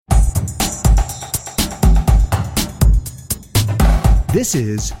This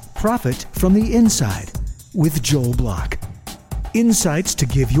is Profit from the Inside with Joel Block. Insights to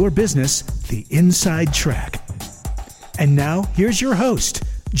give your business the inside track. And now, here's your host,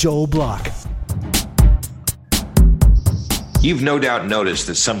 Joel Block. You've no doubt noticed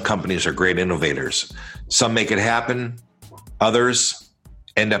that some companies are great innovators. Some make it happen. Others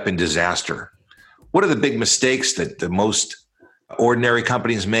end up in disaster. What are the big mistakes that the most ordinary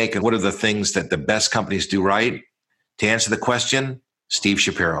companies make? And what are the things that the best companies do right? To answer the question, Steve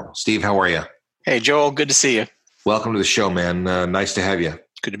Shapiro. Steve, how are you? Hey, Joel. Good to see you. Welcome to the show, man. Nice to have you.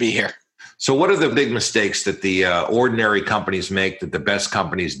 Good to be here. So what are the big mistakes that the ordinary companies make that the best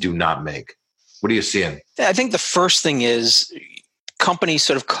companies do not make? What are you seeing? I think the first thing is companies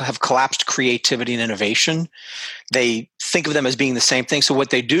sort of have collapsed creativity and innovation. They think of them as being the same thing. So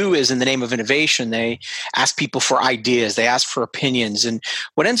what they do is, in the name of innovation, they ask people for ideas. They ask for opinions. And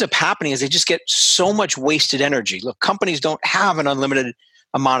what ends up happening is they just get so much wasted energy. Look, companies don't have an unlimited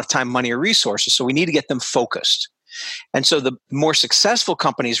amount of time, money, or resources. So we need to get them focused. And so the more successful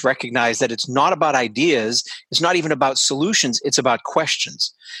companies recognize that it's not about ideas, it's not even about solutions, it's about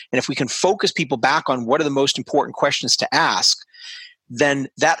questions. And if we can focus people back on what are the most important questions to ask, then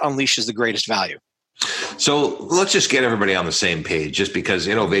that unleashes the greatest value. So let's just get everybody on the same page, just because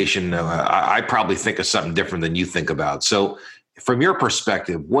innovation, I probably think of something different than you think about. So from your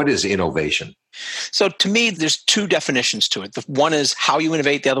perspective, what is innovation? So to me, there's two definitions to it. The one is how you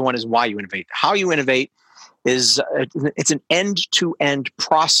innovate. The other one is why you innovate. How you innovate is it's an end-to-end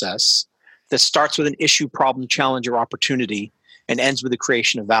process that starts with an issue, problem, challenge, or opportunity and ends with the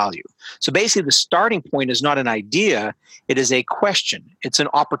creation of value. So basically, the starting point is not an idea. It is a question. It's an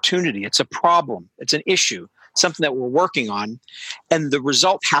opportunity. It's a problem. It's an issue, something that we're working on. And the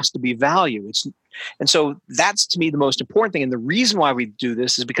result has to be value. And so that's, to me, the most important thing. And the reason why we do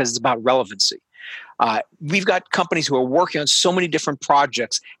this is because it's about relevancy. We've got companies who are working on so many different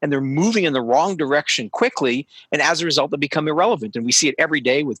projects and they're moving in the wrong direction quickly. And as a result, they become irrelevant. And we see it every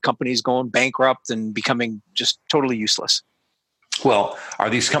day with companies going bankrupt and becoming just totally useless. Well, are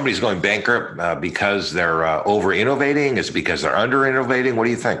these companies going bankrupt because they're over-innovating? Is it because they're under-innovating? What do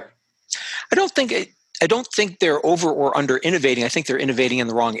you think? I don't think they're over or under innovating. I think they're innovating in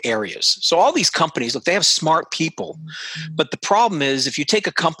the wrong areas. So all these companies, look, they have smart people. But the problem is, if you take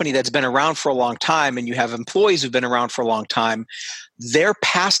a company that's been around for a long time and you have employees who've been around for a long time, their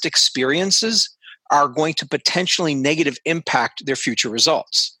past experiences are going to potentially negative impact their future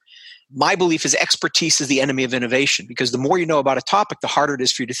results. My belief is expertise is the enemy of innovation, because the more you know about a topic, the harder it is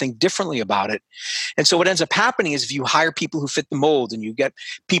for you to think differently about it. And so what ends up happening is, if you hire people who fit the mold and you get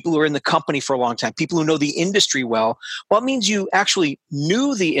people who are in the company for a long time, people who know the industry well it means you actually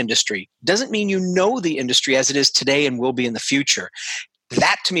knew the industry. Doesn't mean you know the industry as it is today and will be in the future.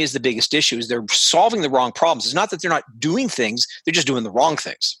 That, to me, is the biggest issue, is they're solving the wrong problems. It's not that they're not doing things, they're just doing the wrong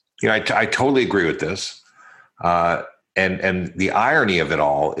things. I totally agree with this. And the irony of it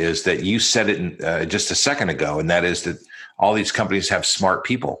all is that you said it just a second ago, and that is that all these companies have smart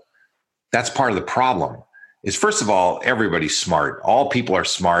people. That's part of the problem. Is, first of all, everybody's smart. All people are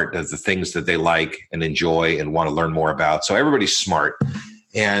smart at the things that they like and enjoy and want to learn more about. So everybody's smart.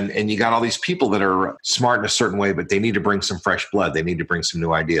 And you got all these people that are smart in a certain way, but they need to bring some fresh blood. They need to bring some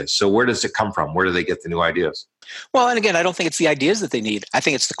new ideas. So where does it come from? Where do they get the new ideas? Well, and again, I don't think it's the ideas that they need. I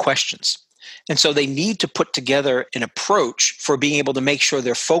think it's the questions. And so they need to put together an approach for being able to make sure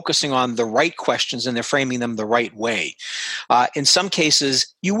they're focusing on the right questions and they're framing them the right way. In some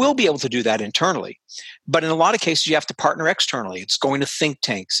cases, you will be able to do that internally. But in a lot of cases, you have to partner externally. It's going to think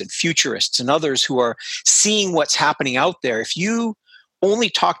tanks and futurists and others who are seeing what's happening out there. If you only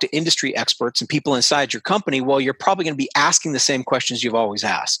talk to industry experts and people inside your company, well, you're probably going to be asking the same questions you've always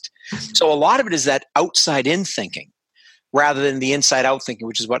asked. So a lot of it is that outside-in thinking, rather than the inside-out thinking,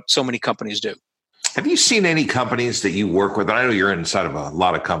 which is what so many companies do. Have you seen any companies that you work with? I know you're inside of a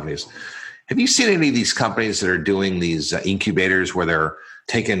lot of companies. Have you seen any of these companies that are doing these incubators where they're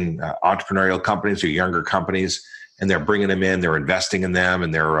taking entrepreneurial companies or younger companies and they're bringing them in, they're investing in them,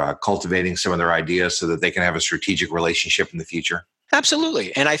 and they're cultivating some of their ideas so that they can have a strategic relationship in the future?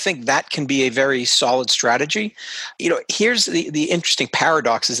 Absolutely. And I think that can be a very solid strategy. Here's the interesting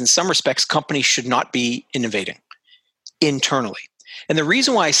paradox is, in some respects, companies should not be innovating internally. And the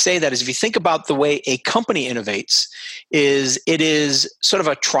reason why I say that is, if you think about the way a company innovates, it is sort of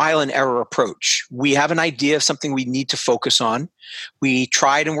a trial and error approach. We have an idea of something we need to focus on. We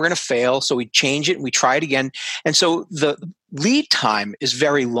tried and we're going to fail, so we change it and we try it again. And so the lead time is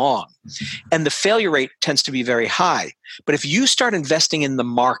very long and the failure rate tends to be very high. But if you start investing in the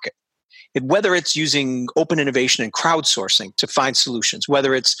market, Whether it's using open innovation and crowdsourcing to find solutions,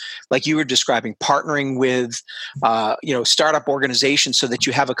 whether it's like you were describing, partnering with startup organizations so that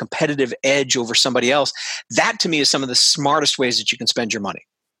you have a competitive edge over somebody else, that to me is some of the smartest ways that you can spend your money.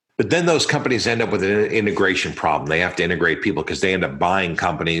 But then those companies end up with an integration problem. They have to integrate people because they end up buying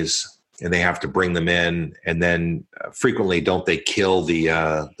companies and they have to bring them in. And then frequently, don't they kill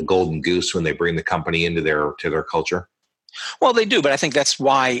the golden goose when they bring the company into their culture? Well, they do, but I think that's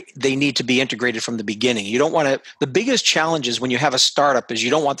why they need to be integrated from the beginning. You don't want to. The biggest challenge is when you have a startup is you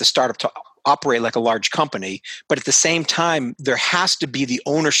don't want the startup to operate like a large company, but at the same time, there has to be the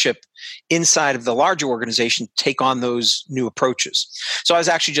ownership inside of the larger organization to take on those new approaches. So I was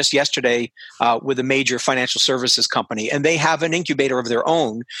actually just yesterday with a major financial services company, and they have an incubator of their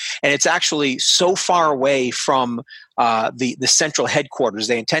own, and it's actually so far away from the central headquarters.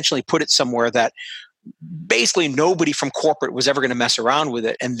 They intentionally put it somewhere that basically nobody from corporate was ever going to mess around with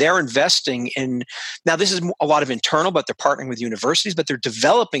it. And they're investing in, now this is a lot of internal, but they're partnering with universities, but they're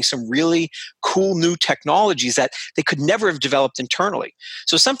developing some really cool new technologies that they could never have developed internally.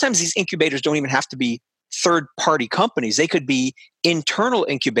 So sometimes these incubators don't even have to be third-party companies. They could be internal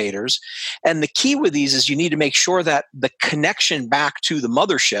incubators. And the key with these is you need to make sure that the connection back to the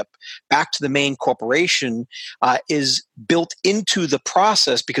mothership, back to the main corporation, is built into the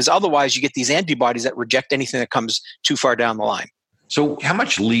process, because otherwise you get these antibodies that reject anything that comes too far down the line. So how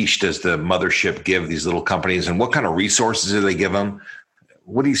much leash does the mothership give these little companies, and what kind of resources do they give them?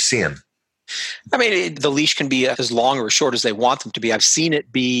 What are you seeing? I mean, the leash can be as long or as short as they want them to be. I've seen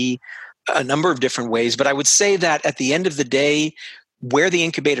it be a number of different ways, but I would say that at the end of the day, where the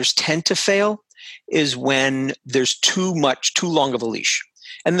incubators tend to fail is when there's too long of a leash.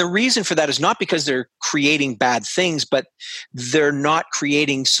 And the reason for that is not because they're creating bad things, but they're not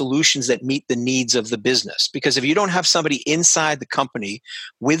creating solutions that meet the needs of the business. Because if you don't have somebody inside the company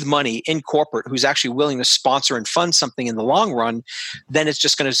with money in corporate who's actually willing to sponsor and fund something in the long run, then it's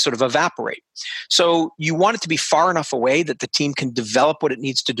just going to sort of evaporate. So you want it to be far enough away that the team can develop what it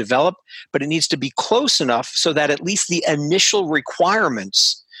needs to develop, but it needs to be close enough so that at least the initial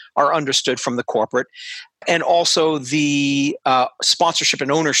requirements are understood from the corporate. And also the sponsorship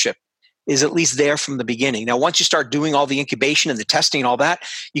and ownership is at least there from the beginning. Now, once you start doing all the incubation and the testing and all that,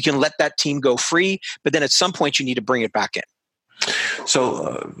 you can let that team go free. But then at some point, you need to bring it back in.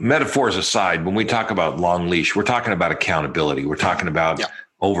 So metaphors aside, when we talk about long leash, we're talking about accountability. We're talking about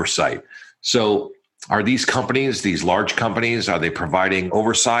oversight. So are these companies, these large companies, are they providing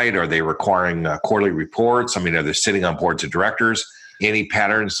oversight? Are they requiring quarterly reports? I mean, are they sitting on boards of directors? Any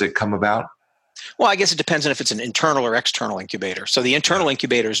patterns that come about? Well, I guess it depends on if it's an internal or external incubator. So the internal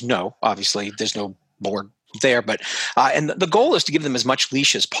incubators, no, obviously there's no board there, but and the goal is to give them as much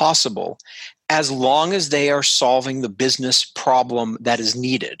leash as possible, as long as they are solving the business problem that is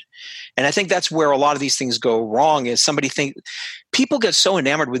needed. And I think that's where a lot of these things go wrong. Is people get so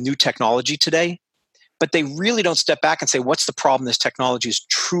enamored with new technology today, but they really don't step back and say, what's the problem this technology is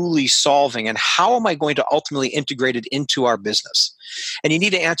truly solving, and how am I going to ultimately integrate it into our business? And you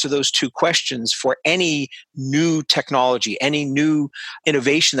need to answer those two questions for any new technology, any new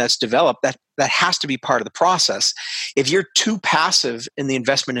innovation that's developed. That has to be part of the process. If you're too passive in the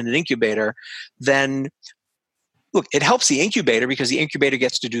investment in an incubator, then look, it helps the incubator because the incubator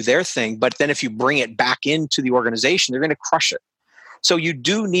gets to do their thing. But then if you bring it back into the organization, they're going to crush it. So you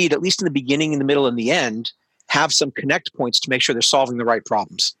do need, at least in the beginning, in the middle, and the end, have some connect points to make sure they're solving the right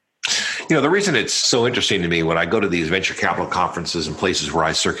problems. You know, the reason it's so interesting to me when I go to these venture capital conferences and places where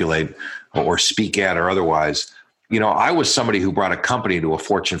I circulate or speak at or otherwise, you know, I was somebody who brought a company to a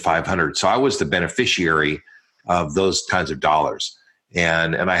Fortune 500. So I was the beneficiary of those kinds of dollars.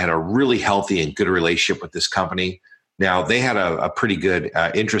 And I had a really healthy and good relationship with this company. Now, they had a pretty good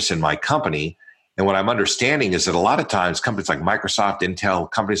interest in my company. And what I'm understanding is that a lot of times companies like Microsoft, Intel,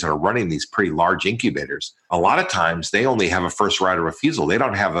 companies that are running these pretty large incubators, a lot of times they only have a first right of refusal. They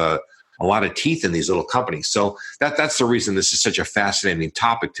don't have a lot of teeth in these little companies. So that's the reason this is such a fascinating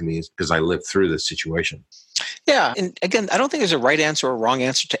topic to me, is because I lived through this situation. Yeah. And again, I don't think there's a right answer or a wrong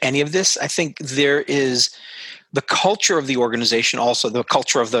answer to any of this. I think there is the culture of the organization, also the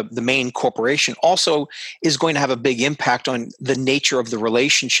culture of the main corporation, also is going to have a big impact on the nature of the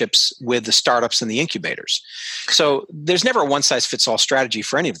relationships with the startups and the incubators. So there's never a one-size-fits-all strategy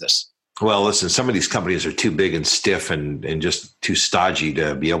for any of this. Well, listen, some of these companies are too big and stiff and just too stodgy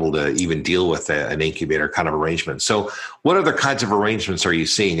to be able to even deal with an incubator kind of arrangement. So what other kinds of arrangements are you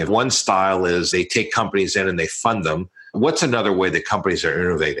seeing? If one style is they take companies in and they fund them, what's another way that companies are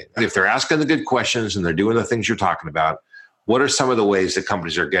innovating? If they're asking the good questions and they're doing the things you're talking about, what are some of the ways that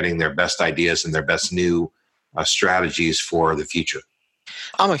companies are getting their best ideas and their best new strategies for the future?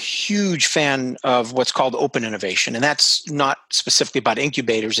 I'm a huge fan of what's called open innovation, and that's not specifically about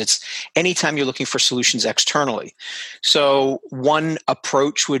incubators. It's anytime you're looking for solutions externally. So one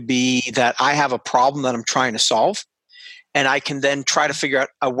approach would be that I have a problem that I'm trying to solve, and I can then try to figure out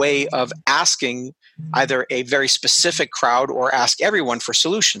a way of asking either a very specific crowd or ask everyone for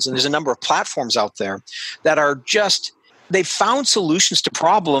solutions. And there's a number of platforms out there that are just, they've found solutions to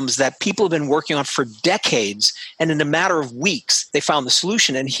problems that people have been working on for decades, and in a matter of weeks, they found the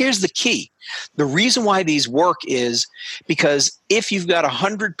solution. And here's the key. The reason why these work is because if you've got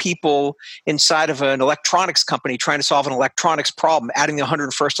 100 people inside of an electronics company trying to solve an electronics problem, adding the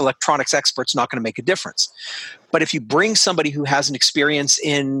 101st electronics expert is not going to make a difference. But if you bring somebody who has an experience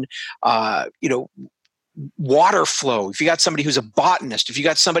in, water flow, if you got somebody who's a botanist, if you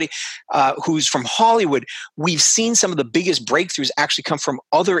got somebody who's from Hollywood, we've seen some of the biggest breakthroughs actually come from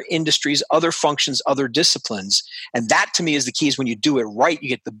other industries, other functions, other disciplines. And that to me is the key, is when you do it right, you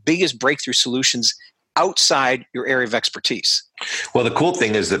get the biggest breakthrough solutions outside your area of expertise. Well, the cool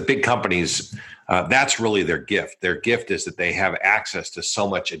thing is that big companies, that's really their gift. Their gift is that they have access to so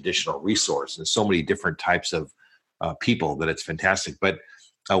much additional resource and so many different types of people that it's fantastic. But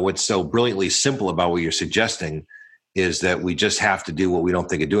what's so brilliantly simple about what you're suggesting is that we just have to do what we don't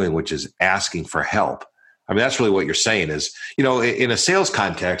think of doing, which is asking for help. I mean, that's really what you're saying is, in a sales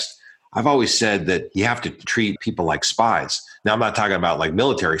context, I've always said that you have to treat people like spies. Now, I'm not talking about like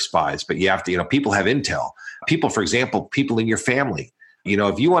military spies, but you have to, people have intel. People, for example, people in your family.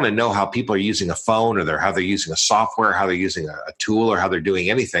 If you want to know how people are using a phone or how they're using a software, how they're using a tool or how they're doing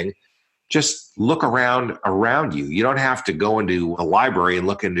anything, just look around you. You don't have to go into a library and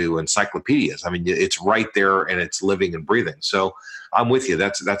look into encyclopedias. I mean, it's right there and it's living and breathing. So I'm with you.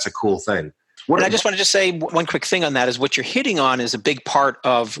 That's a cool thing. And I just want to say one quick thing on that is what you're hitting on is a big part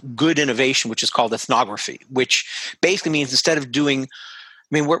of good innovation, which is called ethnography, which basically means instead of doing,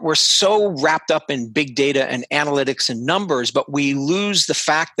 we're so wrapped up in big data and analytics and numbers, but we lose the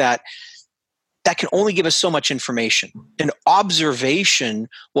fact that can only give us so much information. An observation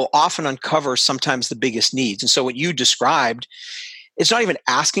will often uncover sometimes the biggest needs. And so what you described, it's not even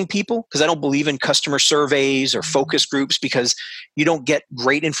asking people, because I don't believe in customer surveys or focus groups because you don't get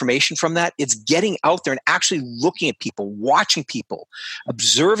great information from that. It's getting out there and actually looking at people, watching people,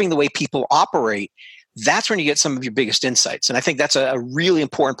 observing the way people operate. That's when you get some of your biggest insights. And I think that's a really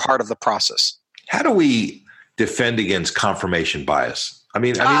important part of the process. How do we defend against confirmation bias? I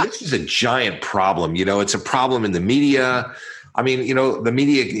mean, this is a giant problem. It's a problem in the media. The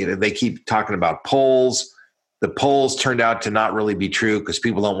media, they keep talking about polls. The polls turned out to not really be true because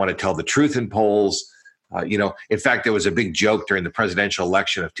people don't want to tell the truth in polls. In fact, there was a big joke during the presidential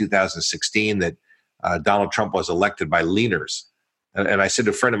election of 2016 that Donald Trump was elected by leaners. And I said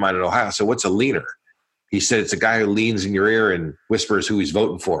to a friend of mine in Ohio, so what's a leaner? He said, it's a guy who leans in your ear and whispers who he's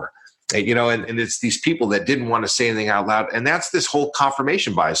voting for. And it's these people that didn't want to say anything out loud. And that's this whole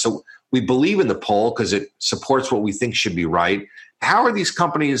confirmation bias. So we believe in the poll because it supports what we think should be right. How are these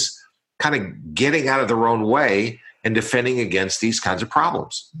companies kind of getting out of their own way and defending against these kinds of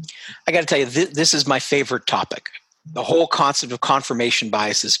problems? I got to tell you, this is my favorite topic. The whole concept of confirmation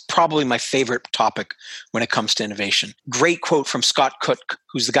bias is probably my favorite topic when it comes to innovation. Great quote from Scott Cook,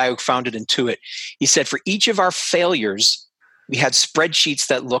 who's the guy who founded Intuit. He said, for each of our failures, we had spreadsheets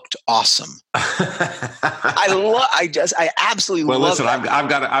that looked awesome. I absolutely love that. I've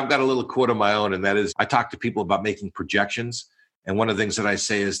got a little quote of my own, and that is, I talk to people about making projections. And one of the things that I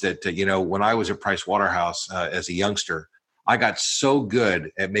say is that, when I was at Price Waterhouse as a youngster, I got so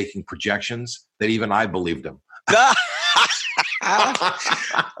good at making projections that even I believed them.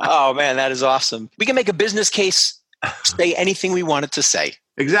 Oh, man, that is awesome. We can make a business case, say anything we want it to say.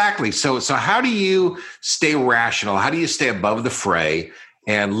 Exactly. So how do you stay rational? How do you stay above the fray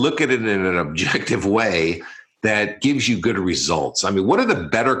and look at it in an objective way that gives you good results? What are the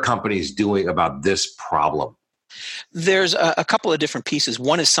better companies doing about this problem? There's a couple of different pieces.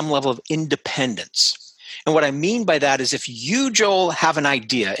 One is some level of independence. And what I mean by that is if you, Joel, have an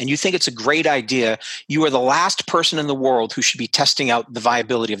idea and you think it's a great idea, you are the last person in the world who should be testing out the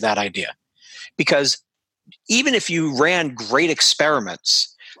viability of that idea. Because even if you ran great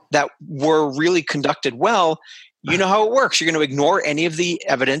experiments that were really conducted well, you know how it works. You're going to ignore any of the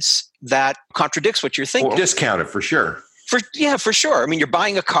evidence that contradicts what you're thinking. Or discount it for sure. For sure. You're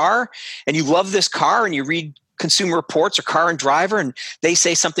buying a car and you love this car and you read Consumer Reports or Car and Driver and they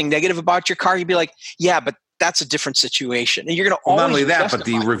say something negative about your car. You'd be like, yeah, but that's a different situation. And you're going to Well, always not only that, justify but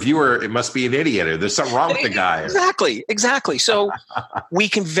the reviewer, it must be an idiot, or there's something wrong with the guy. Exactly. So we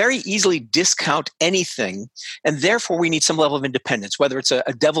can very easily discount anything, and therefore we need some level of independence, whether it's a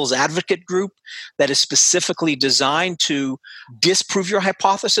devil's advocate group that is specifically designed to disprove your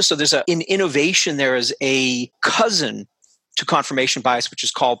hypothesis. So in innovation, there is a cousin to confirmation bias, which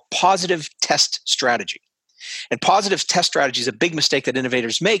is called positive test strategy. And positive test strategy is a big mistake that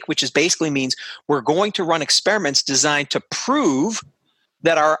innovators make, which is basically means we're going to run experiments designed to prove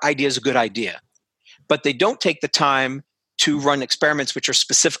that our idea is a good idea. But they don't take the time to run experiments which are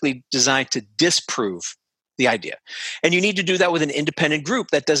specifically designed to disprove the idea. And you need to do that with an independent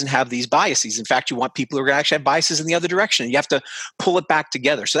group that doesn't have these biases. In fact, you want people who are going to actually have biases in the other direction. You have to pull it back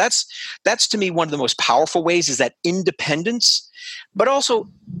together. So that's to me one of the most powerful ways, is that independence, but also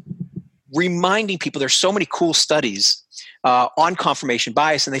reminding people. There's so many cool studies on confirmation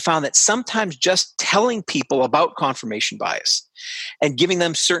bias, and they found that sometimes just telling people about confirmation bias and giving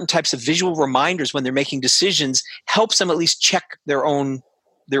them certain types of visual reminders when they're making decisions helps them at least check their own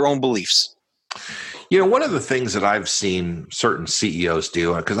beliefs. One of the things that I've seen certain CEOs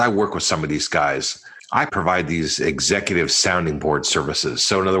do, because I work with some of these guys, I provide these executive sounding board services.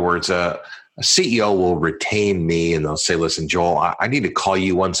 So in other words, a CEO will retain me and they'll say, listen, Joel, I need to call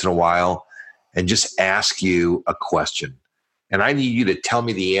you once in a while and just ask you a question. And I need you to tell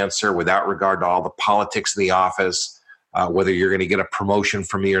me the answer without regard to all the politics in the office, whether you're going to get a promotion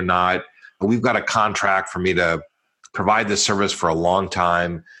from me or not. We've got a contract for me to provide this service for a long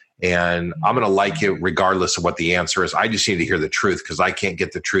time, and I'm going to like it regardless of what the answer is. I just need to hear the truth because I can't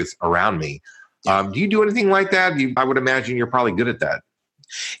get the truth around me. Do you do anything like that? I would imagine you're probably good at that.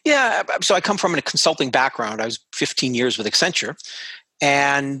 Yeah. So I come from a consulting background. I was 15 years with Accenture.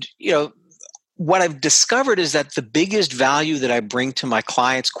 And, what I've discovered is that the biggest value that I bring to my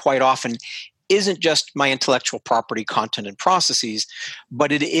clients quite often isn't just my intellectual property, content, and processes,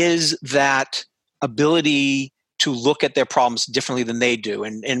 but it is that ability to look at their problems differently than they do.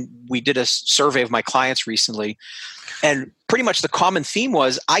 And we did a survey of my clients recently, and pretty much the common theme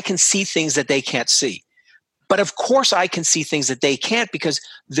was, I can see things that they can't see. But of course I can see things that they can't because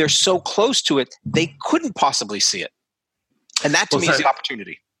they're so close to it, they couldn't possibly see it. And that to me is the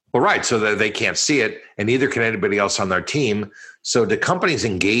opportunity. Well, right. So that they can't see it, and neither can anybody else on their team. So do companies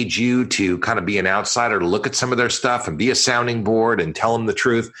engage you to kind of be an outsider, to look at some of their stuff and be a sounding board and tell them the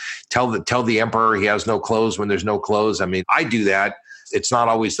truth? Tell the emperor he has no clothes when there's no clothes. I mean, I do that. It's not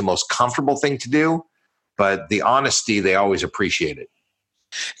always the most comfortable thing to do, but the honesty, they always appreciate it.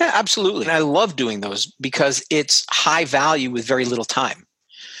 Yeah, absolutely. And I love doing those because it's high value with very little time.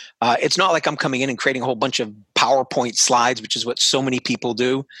 It's not like I'm coming in and creating a whole bunch of PowerPoint slides, which is what so many people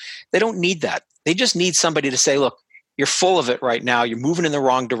do. They don't need that. They just need somebody to say, look, you're full of it right now. You're moving in the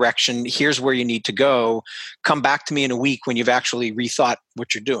wrong direction. Here's where you need to go. Come back to me in a week when you've actually rethought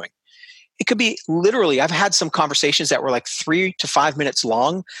what you're doing. It could be literally, I've had some conversations that were like 3 to 5 minutes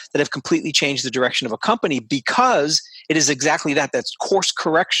long that have completely changed the direction of a company because it is exactly that. That's course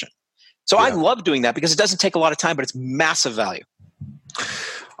correction. So yeah. I love doing that because it doesn't take a lot of time, but it's massive value.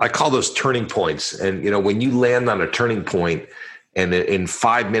 I call those turning points. And, when you land on a turning point and in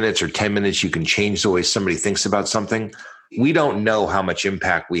 5 minutes or 10 minutes, you can change the way somebody thinks about something. We don't know how much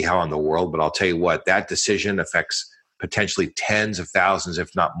impact we have on the world, but I'll tell you what, that decision affects potentially tens of thousands,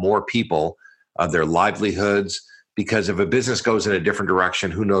 if not more people, their livelihoods, because if a business goes in a different direction,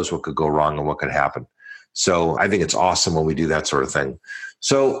 who knows what could go wrong and what could happen. So I think it's awesome when we do that sort of thing.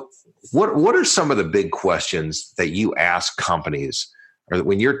 So what are some of the big questions that you ask companies, or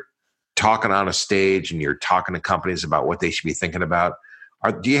when you're talking on a stage and you're talking to companies about what they should be thinking about?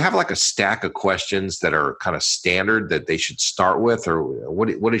 Do you have like a stack of questions that are kind of standard that they should start with, or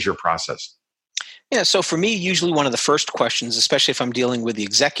what is your process? Yeah, so for me, usually one of the first questions, especially if I'm dealing with the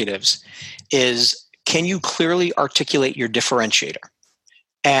executives, is can you clearly articulate your differentiator?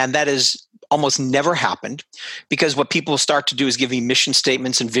 And that is almost never happened because what people start to do is give me mission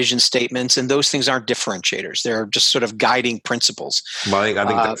statements and vision statements, and those things aren't differentiators. They're just sort of guiding principles. Well, I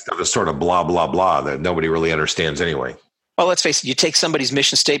think that's the sort of blah, blah, blah that nobody really understands anyway. Well, let's face it, you take somebody's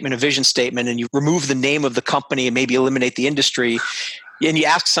mission statement, a vision statement, and you remove the name of the company and maybe eliminate the industry, and you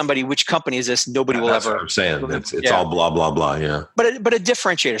ask somebody, which company is this? Nobody will that's ever. That's what I'm saying. It's all blah, blah, blah, yeah. But a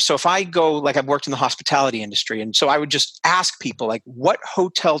differentiator. So if I go, like I've worked in the hospitality industry, and so I would just ask people, like, what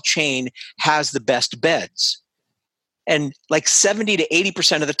hotel chain has the best beds? And like 70 to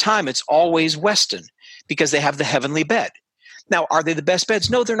 80% of the time, it's always Westin because they have the heavenly bed. Now, are they the best beds?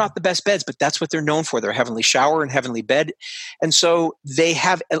 No, they're not the best beds, but that's what they're known for. Their heavenly shower and heavenly bed. And so they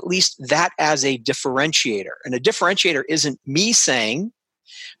have at least that as a differentiator. And a differentiator isn't me saying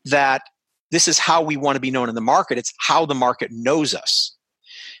that this is how we want to be known in the market. It's how the market knows us.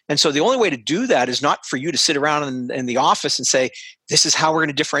 And so the only way to do that is not for you to sit around in the office and say, this is how we're going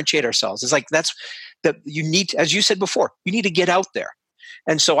to differentiate ourselves. It's like, that's that you need to, as you said before, you need to get out there.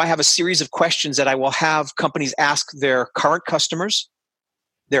 And so I have a series of questions that I will have companies ask their current customers,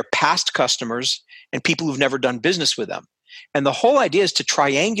 their past customers, and people who've never done business with them. And the whole idea is to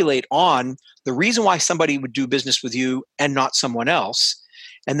triangulate on the reason why somebody would do business with you and not someone else.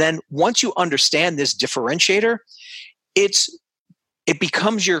 And then once you understand this differentiator, it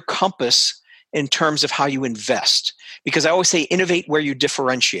becomes your compass in terms of how you invest. Because I always say innovate where you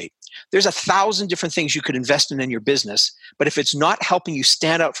differentiate. There's 1,000 different things you could invest in your business, but if it's not helping you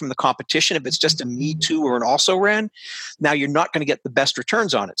stand out from the competition, if it's just a me too or an also ran, now you're not going to get the best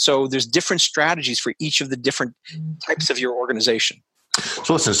returns on it. So there's different strategies for each of the different types of your organization.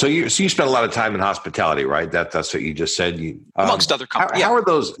 So listen, so you spent a lot of time in hospitality, right? That's what you just said. Amongst other companies. How are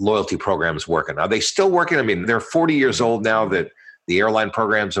those loyalty programs working? Are they still working? I mean, they're 40 years old now, that the airline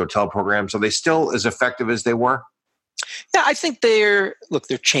programs, hotel programs, are they still as effective as they were? Yeah, I think they're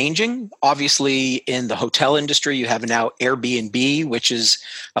changing. Obviously, in the hotel industry, you have now Airbnb, which is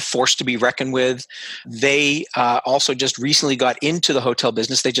a force to be reckoned with. They also just recently got into the hotel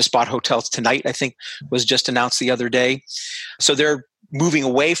business. They just bought Hotels Tonight, I think was just announced the other day. So they're moving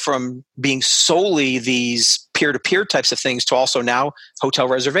away from being solely these peer-to-peer types of things to also now hotel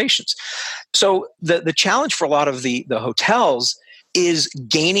reservations. So the challenge for a lot of the hotels is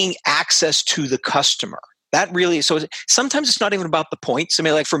gaining access to the customer. That really, so sometimes it's not even about the points. I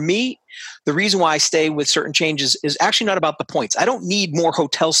mean, like for me, the reason why I stay with certain changes is actually not about the points. I don't need more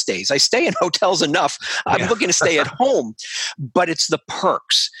hotel stays. I stay in hotels enough. I'm looking to stay at home, but it's the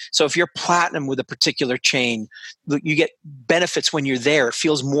perks. So if you're platinum with a particular chain, you get benefits when you're there. It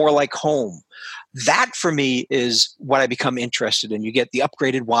feels more like home. That for me is what I become interested in. You get the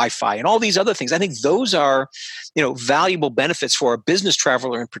upgraded Wi-Fi and all these other things. I think those are, valuable benefits for a business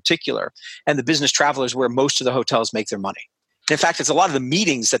traveler in particular. And the business traveler is where most of the hotels make their money. In fact, it's a lot of the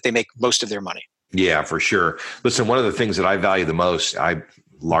meetings that they make most of their money. Yeah, for sure. Listen, one of the things that I value the most, I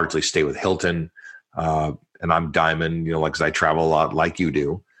largely stay with Hilton, and I'm Diamond, because I travel a lot like you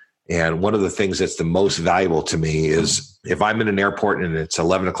do. And one of the things that's the most valuable to me is if I'm in an airport and it's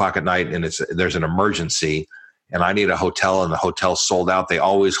 11 o'clock at night and there's an emergency and I need a hotel and the hotel's sold out, they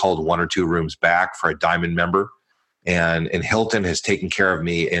always hold 1 or 2 rooms back for a Diamond member. And Hilton has taken care of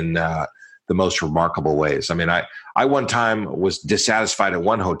me in the most remarkable ways. I mean, I one time was dissatisfied at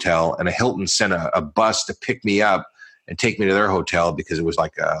one hotel and a Hilton sent a bus to pick me up and take me to their hotel because it was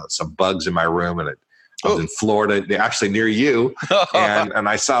like some bugs in my room, and I was in Florida, actually near you, and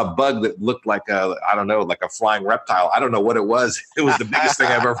I saw a bug that looked like like a flying reptile. I don't know what it was. It was the biggest thing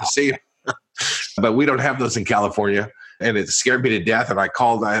I've ever seen. But we don't have those in California, and it scared me to death. And I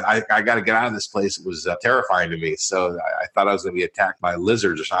called, I got to get out of this place. It was terrifying to me. So I thought I was going to be attacked by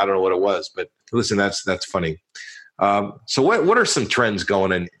lizards or something. I don't know what it was, but listen, that's funny. So what are some trends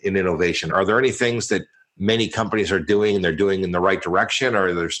going in innovation? Are there any things that many companies are doing and they're doing in the right direction? Or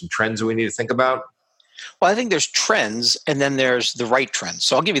are there some trends that we need to think about? Well, I think there's trends and then there's the right trends.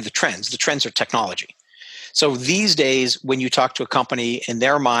 So I'll give you the trends. The trends are technology. So these days, when you talk to a company, in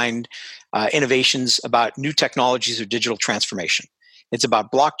their mind, innovations about new technologies or digital transformation. It's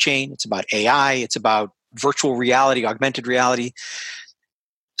about blockchain. It's about AI. It's about virtual reality, augmented reality.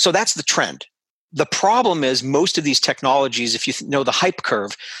 So that's the trend. The problem is most of these technologies, if you know the hype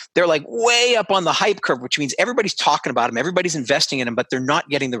curve, they're like way up on the hype curve, which means everybody's talking about them, everybody's investing in them, but they're not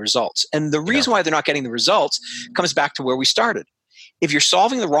getting the results. And the reason why they're not getting the results comes back to where we started. If you're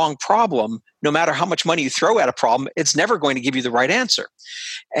solving the wrong problem, no matter how much money you throw at a problem, it's never going to give you the right answer.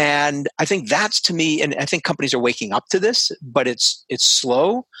 And I think that's, to me, and I think companies are waking up to this, but it's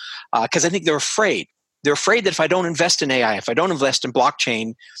slow because I think they're afraid. They're afraid that if I don't invest in AI, if I don't invest in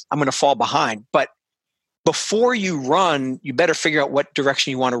blockchain, I'm going to fall behind. But before you run, you better figure out what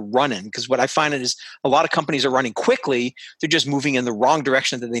direction you want to run in. Because what I find is a lot of companies are running quickly. They're just moving in the wrong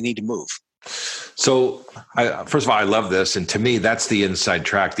direction that they need to move. So first of all, I love this. And to me, that's the inside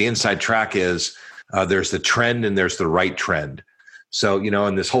track. The inside track is there's the trend and there's the right trend. So,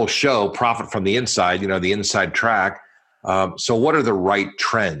 in this whole show, Profit from the Inside, the inside track. So what are the right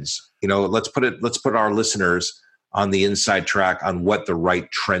trends? Let's put our listeners on the inside track on what the right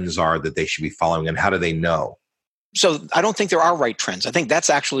trends are that they should be following, and how do they know? So I don't think there are right trends. I think that's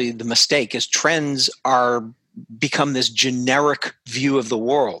actually the mistake, is trends are become this generic view of the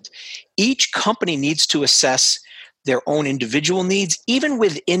world. Each company needs to assess their own individual needs, even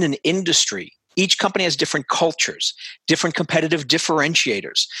within an industry. Each company has different cultures, different competitive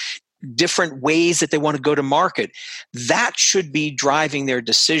differentiators. different ways that they want to go to market. That should be driving their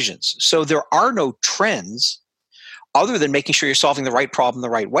decisions. So there are no trends other than making sure you're solving the right problem the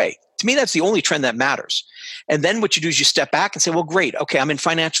right way. To me, that's the only trend that matters. And then what you do is you step back and say, well, great. Okay, I'm in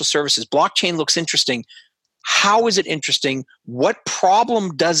financial services. Blockchain looks interesting. How is it interesting? What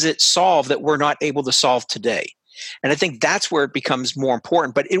problem does it solve that we're not able to solve today? And I think that's where it becomes more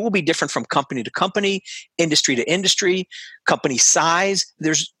important, but it will be different from company to company, industry to industry, company size,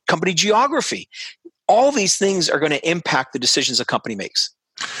 there's company geography. All these things are going to impact the decisions a company makes.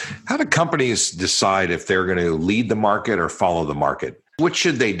 How do companies decide if they're going to lead the market or follow the market? What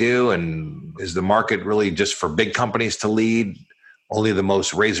should they do? And is the market really just for big companies to lead? Only the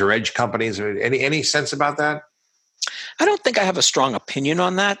most razor edge companies? Any sense about that? I don't think I have a strong opinion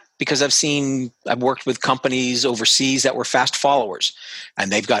on that because I've worked with companies overseas that were fast followers, and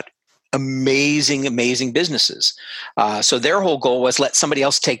they've got amazing, amazing businesses. So their whole goal was let somebody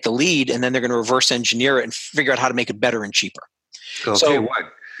else take the lead, and then they're going to reverse engineer it and figure out how to make it better and cheaper. I'll tell you what,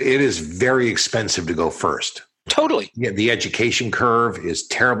 it is very expensive to go first. Totally. Yeah, the education curve is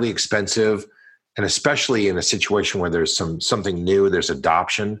terribly expensive. And especially in a situation where there's something new, there's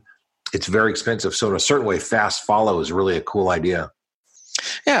adoption, it's very expensive. So in a certain way, fast follow is really a cool idea.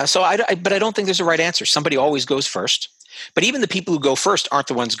 Yeah. So but I don't think there's a right answer. Somebody always goes first. But even the people who go first aren't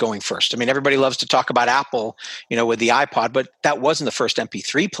the ones going first. I mean, everybody loves to talk about Apple, with the iPod, but that wasn't the first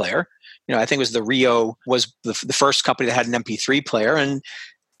MP3 player. I think it was the Rio was the first company that had an MP3 player,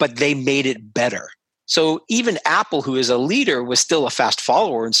 but they made it better. So even Apple, who is a leader, was still a fast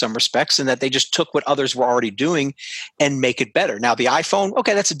follower in some respects, in that they just took what others were already doing and make it better. Now the iPhone,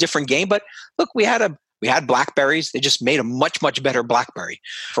 okay, that's a different game, but look, we had BlackBerries. They just made a much, much better BlackBerry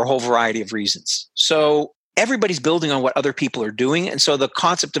for a whole variety of reasons. So everybody's building on what other people are doing. And so the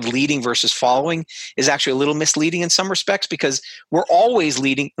concept of leading versus following is actually a little misleading in some respects, because we're always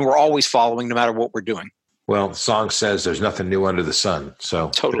leading and we're always following no matter what we're doing. Well, the song says there's nothing new under the sun. So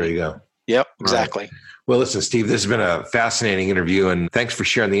totally. There you go. Yep, exactly. Right. Well, listen, Steve, this has been a fascinating interview, and thanks for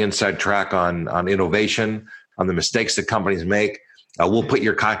sharing the inside track on innovation, on the mistakes that companies make. We'll put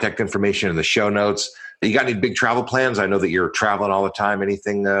your contact information in the show notes. You got any big travel plans? I know that you're traveling all the time.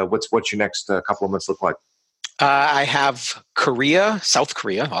 Anything? What's your next couple of months look like? I have South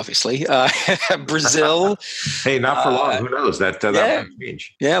Korea, obviously, Brazil. Hey, not for long. Who knows? That might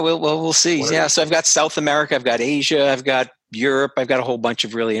change. Yeah, we'll see. Yeah, so I've got South America, I've got Asia, I've got Europe, I've got a whole bunch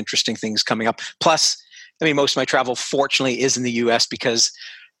of really interesting things coming up. Plus, most of my travel, fortunately, is in the U.S. because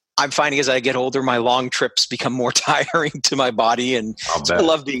I'm finding as I get older, my long trips become more tiring to my body, and so I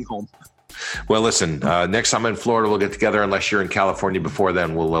love being home. Well, listen, next time in Florida, we'll get together. Unless you're in California before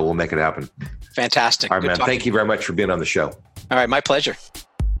then, we'll make it happen. Fantastic. All right, man. Thank you very much for being on the show. All right, my pleasure.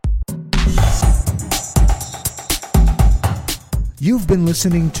 You've been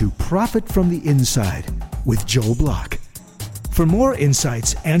listening to Profit from the Inside with Joel Block. For more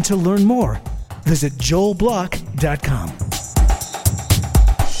insights and to learn more, visit joelblock.com.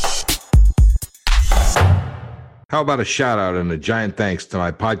 How about a shout out and a giant thanks to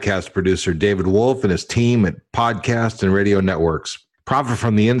my podcast producer, David Wolf, and his team at Podcast and Radio Networks. Profit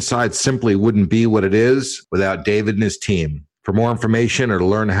from the Inside simply wouldn't be what it is without David and his team. For more information or to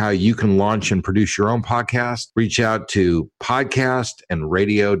learn how you can launch and produce your own podcast, reach out to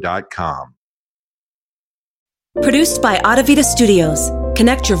podcastandradio.com. Produced by Audavita Studios.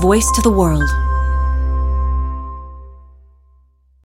 Connect your voice to the world.